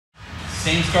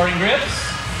Same starting grips.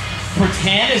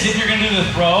 Pretend as if you're gonna do the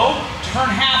throw. Turn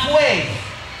halfway.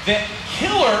 The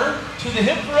killer to the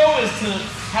hip throw is to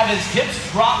have his hips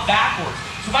drop backwards.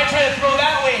 So if I try to throw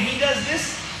that way and he does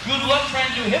this, good luck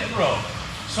trying to do a hip throw.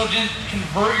 So just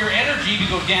convert your energy to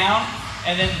go down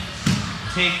and then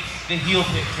take the heel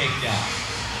kick takedown.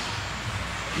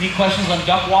 Any questions on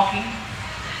duck walking?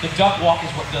 The duck walk is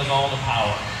what does all the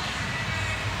power.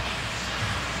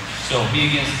 So be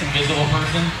against an invisible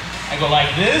person. I go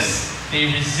like this, they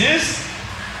resist,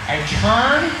 I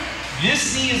turn,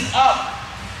 this knee is up.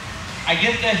 I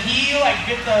get the heel, I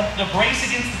get the brace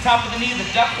against the top of the knee. The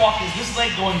duck walk is this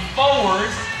leg going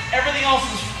forwards, everything else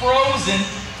is frozen.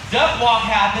 Duck walk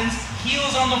happens, heel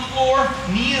is on the floor,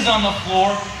 knee is on the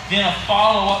floor, then a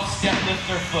follow-up step lift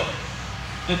their foot.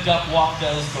 The duck walk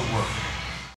does the work.